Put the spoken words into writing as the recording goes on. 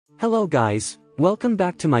Hello guys, welcome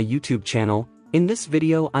back to my YouTube channel. In this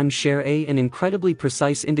video I'm share an incredibly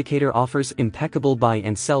precise indicator offers impeccable buy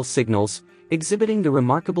and sell signals, exhibiting the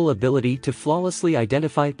remarkable ability to flawlessly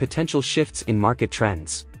identify potential shifts in market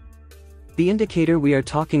trends. The indicator we are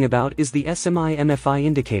talking about is the SMI-MFI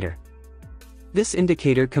indicator. This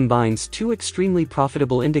indicator combines two extremely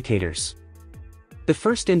profitable indicators. The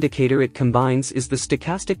first indicator it combines is the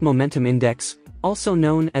Stochastic Momentum Index, also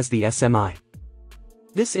known as the SMI.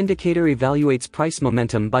 This indicator evaluates price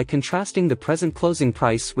momentum by contrasting the present closing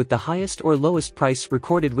price with the highest or lowest price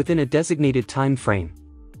recorded within a designated time frame.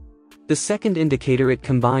 The second indicator it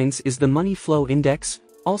combines is the Money Flow Index,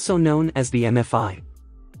 also known as the MFI.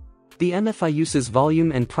 The MFI uses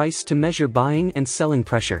volume and price to measure buying and selling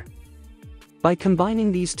pressure. By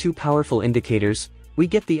combining these two powerful indicators, we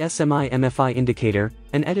get the SMI-MFI indicator,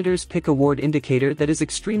 an editor's pick award indicator that is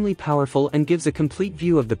extremely powerful and gives a complete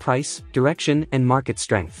view of the price, direction, and market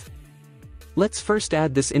strength. Let's first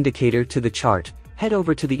add this indicator to the chart. Head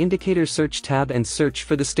over to the Indicator Search tab and search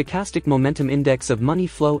for the Stochastic Momentum Index of Money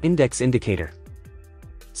Flow Index indicator.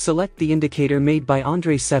 Select the indicator made by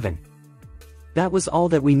Andre 7. That was all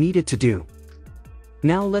that we needed to do.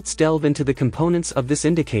 Now let's delve into the components of this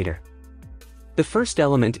indicator. The first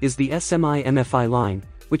element is the SMI-MFI line,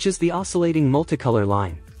 which is the oscillating multicolor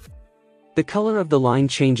line. The color of the line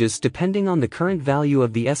changes depending on the current value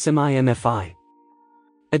of the SMI-MFI.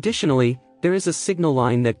 Additionally, there is a signal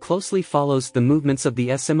line that closely follows the movements of the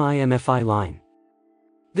SMI-MFI line.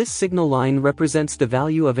 This signal line represents the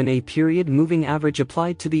value of an A-period moving average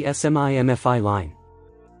applied to the SMI-MFI line.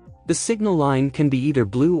 The signal line can be either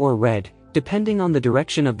blue or red, depending on the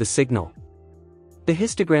direction of the signal. The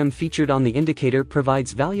histogram featured on the indicator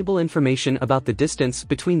provides valuable information about the distance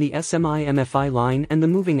between the SMI-MFI line and the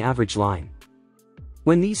moving average line.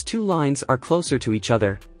 When these two lines are closer to each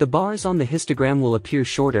other, the bars on the histogram will appear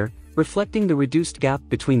shorter, reflecting the reduced gap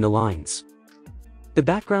between the lines. The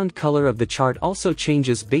background color of the chart also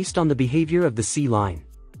changes based on the behavior of the C line.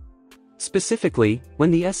 Specifically,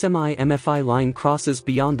 when the SMI-MFI line crosses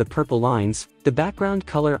beyond the purple lines, the background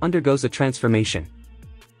color undergoes a transformation.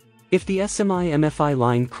 If the SMI-MFI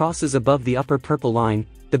line crosses above the upper purple line,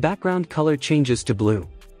 the background color changes to blue.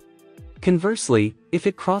 Conversely, if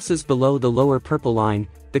it crosses below the lower purple line,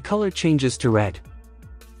 the color changes to red.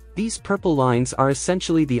 These purple lines are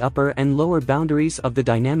essentially the upper and lower boundaries of the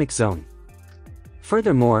dynamic zone.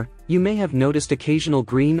 Furthermore, you may have noticed occasional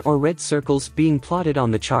green or red circles being plotted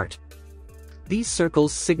on the chart. These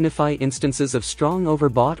circles signify instances of strong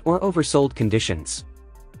overbought or oversold conditions.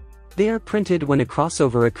 They are printed when a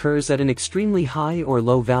crossover occurs at an extremely high or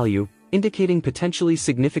low value, indicating potentially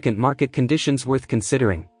significant market conditions worth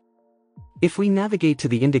considering. If we navigate to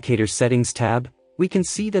the Indicator Settings tab, we can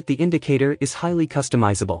see that the indicator is highly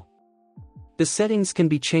customizable. The settings can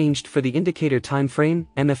be changed for the indicator timeframe,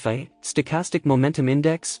 MFA, Stochastic Momentum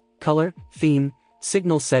Index, color, theme,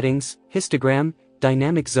 signal settings, histogram,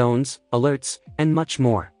 dynamic zones, alerts, and much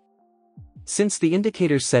more. Since the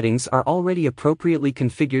indicator settings are already appropriately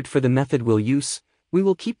configured for the method we'll use, we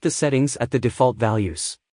will keep the settings at the default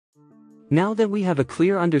values. Now that we have a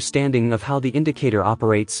clear understanding of how the indicator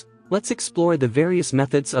operates, let's explore the various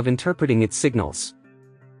methods of interpreting its signals.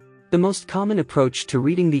 The most common approach to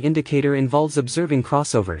reading the indicator involves observing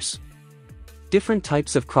crossovers. Different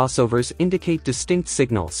types of crossovers indicate distinct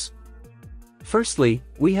signals. Firstly,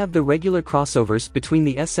 we have the regular crossovers between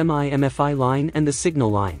the SMI-MFI line and the signal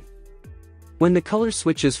line. When the color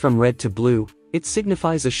switches from red to blue, it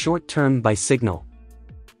signifies a short-term buy signal.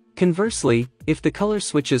 Conversely, if the color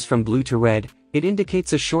switches from blue to red, it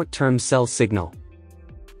indicates a short-term sell signal.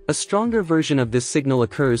 A stronger version of this signal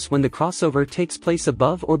occurs when the crossover takes place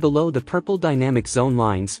above or below the purple dynamic zone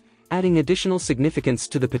lines, adding additional significance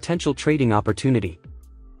to the potential trading opportunity.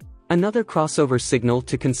 Another crossover signal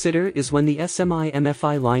to consider is when the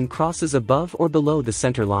SMI-MFI line crosses above or below the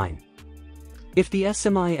center line. If the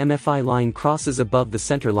SMI-MFI line crosses above the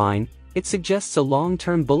center line, it suggests a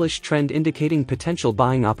long-term bullish trend indicating potential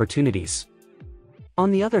buying opportunities.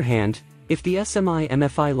 On the other hand, if the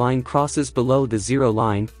SMI-MFI line crosses below the zero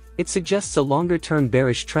line, it suggests a longer-term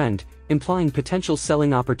bearish trend, implying potential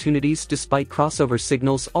selling opportunities despite crossover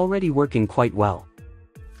signals already working quite well.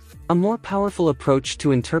 A more powerful approach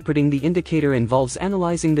to interpreting the indicator involves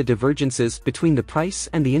analyzing the divergences between the price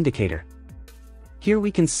and the indicator. Here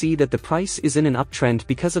we can see that the price is in an uptrend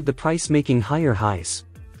because of the price making higher highs.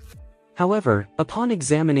 However, upon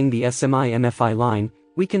examining the SMI-MFI line,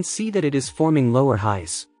 we can see that it is forming lower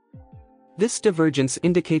highs. This divergence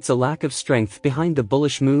indicates a lack of strength behind the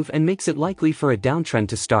bullish move and makes it likely for a downtrend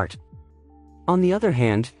to start. On the other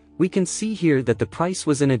hand, we can see here that the price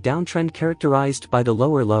was in a downtrend characterized by the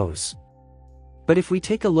lower lows. But if we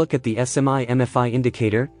take a look at the SMI-MFI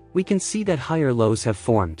indicator, we can see that higher lows have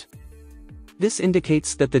formed. This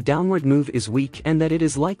indicates that the downward move is weak and that it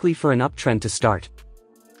is likely for an uptrend to start.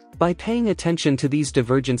 By paying attention to these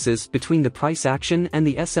divergences between the price action and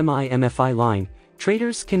the SMI-MFI line,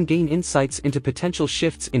 traders can gain insights into potential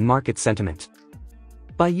shifts in market sentiment.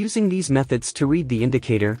 By using these methods to read the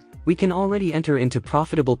indicator, we can already enter into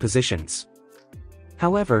profitable positions.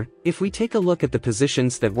 However, if we take a look at the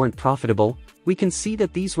positions that weren't profitable, we can see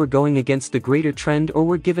that these were going against the greater trend or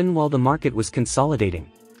were given while the market was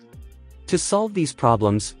consolidating. To solve these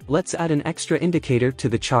problems, let's add an extra indicator to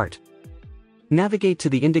the chart. Navigate to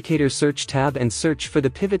the Indicator Search tab and search for the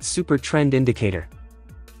Pivot Super Trend indicator.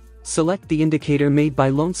 Select the indicator made by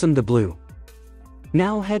Lonesome the Blue.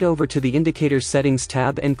 Now head over to the Indicator Settings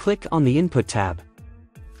tab and click on the Input tab.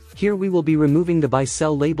 Here we will be removing the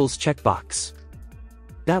Buy-Sell Labels checkbox.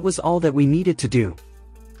 That was all that we needed to do.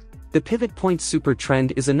 The Pivot Point Super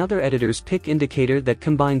Trend is another editor's pick indicator that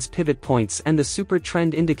combines pivot points and the Super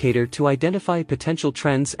Trend indicator to identify potential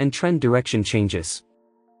trends and trend direction changes.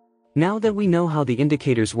 Now that we know how the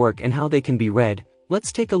indicators work and how they can be read,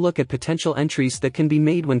 let's take a look at potential entries that can be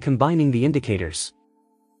made when combining the indicators.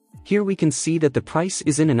 Here we can see that the price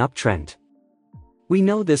is in an uptrend. We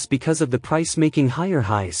know this because of the price making higher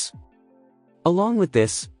highs. Along with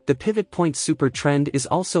this, the Pivot Point Super Trend is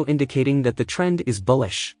also indicating that the trend is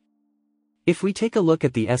bullish. If we take a look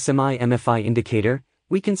at the SMI-MFI indicator,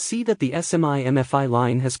 we can see that the SMI-MFI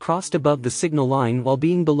line has crossed above the signal line while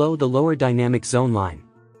being below the lower dynamic zone line.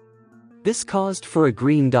 This caused for a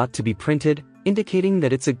green dot to be printed, indicating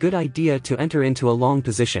that it's a good idea to enter into a long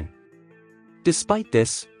position. Despite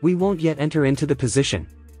this, we won't yet enter into the position.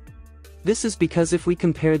 This is because if we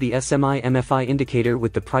compare the SMI-MFI indicator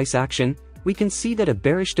with the price action, we can see that a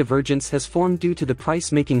bearish divergence has formed due to the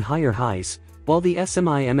price making higher highs, while the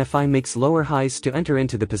SMI-MFI makes lower highs to enter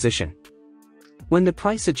into the position. When the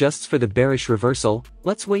price adjusts for the bearish reversal,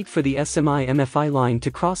 let's wait for the SMI-MFI line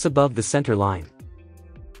to cross above the center line.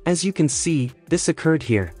 As you can see, this occurred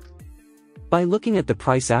here. By looking at the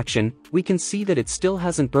price action, we can see that it still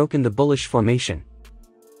hasn't broken the bullish formation.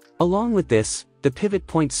 Along with this, the Pivot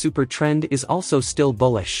Point Super Trend is also still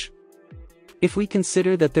bullish. If we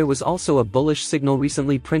consider that there was also a bullish signal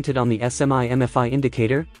recently printed on the SMI-MFI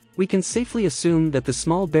indicator, we can safely assume that the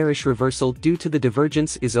small bearish reversal due to the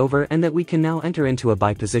divergence is over and that we can now enter into a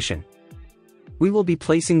buy position. We will be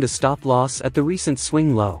placing the stop loss at the recent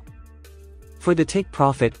swing low. For the take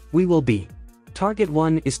profit, we will be target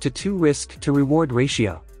 1 is to 2 risk to reward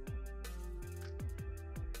ratio.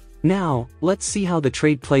 Now, let's see how the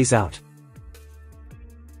trade plays out.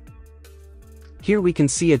 Here we can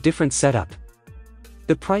see a different setup.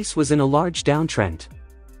 The price was in a large downtrend.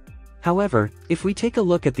 However, if we take a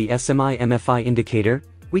look at the SMI-MFI indicator,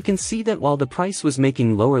 we can see that while the price was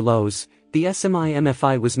making lower lows, the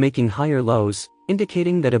SMI-MFI was making higher lows,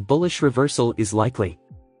 indicating that a bullish reversal is likely.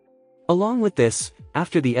 Along with this,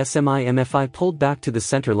 after the SMI-MFI pulled back to the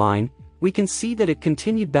center line, we can see that it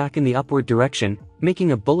continued back in the upward direction,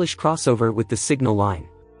 making a bullish crossover with the signal line.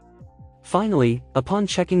 Finally, upon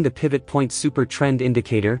checking the Pivot Point Super Trend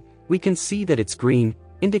indicator, we can see that it's green,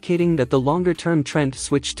 indicating that the longer-term trend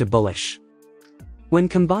switched to bullish. When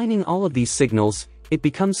combining all of these signals, it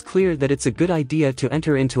becomes clear that it's a good idea to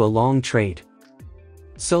enter into a long trade.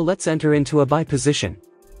 So let's enter into a buy position.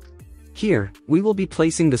 Here, we will be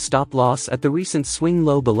placing the stop loss at the recent swing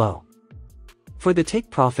low below. For the take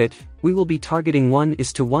profit, we will be targeting 1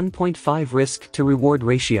 is to 1.5 risk to reward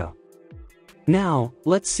ratio. Now,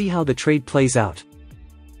 let's see how the trade plays out.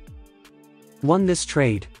 Won this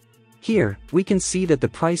trade. Here, we can see that the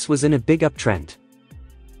price was in a big uptrend.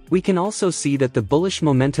 We can also see that the bullish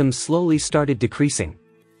momentum slowly started decreasing.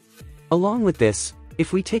 Along with this,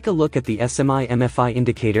 if we take a look at the SMI-MFI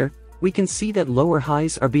indicator, we can see that lower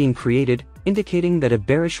highs are being created, indicating that a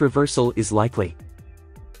bearish reversal is likely.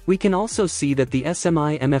 We can also see that the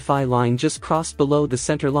SMI-MFI line just crossed below the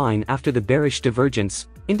center line after the bearish divergence,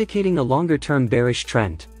 indicating a longer-term bearish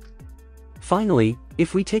trend. Finally,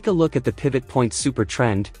 if we take a look at the Pivot Point Super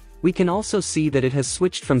Trend, we can also see that it has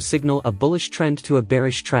switched from signal a bullish trend to a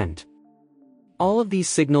bearish trend. All of these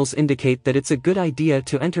signals indicate that it's a good idea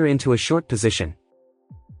to enter into a short position.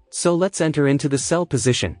 So let's enter into the sell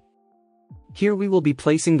position. Here we will be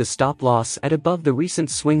placing the stop loss at above the recent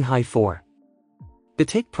swing high 4. The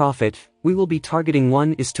take profit, we will be targeting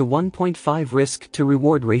 1 is to 1.5 risk to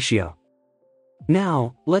reward ratio.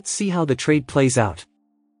 Now, let's see how the trade plays out.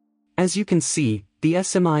 As you can see, the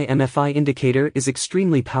SMI-MFI indicator is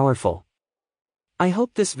extremely powerful. I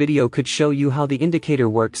hope this video could show you how the indicator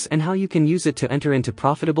works and how you can use it to enter into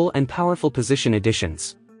profitable and powerful position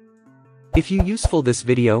additions. If you useful this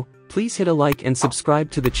video, please hit a like and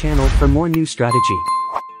subscribe to the channel for more new strategy.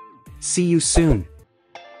 See you soon.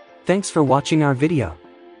 Thanks for watching our video.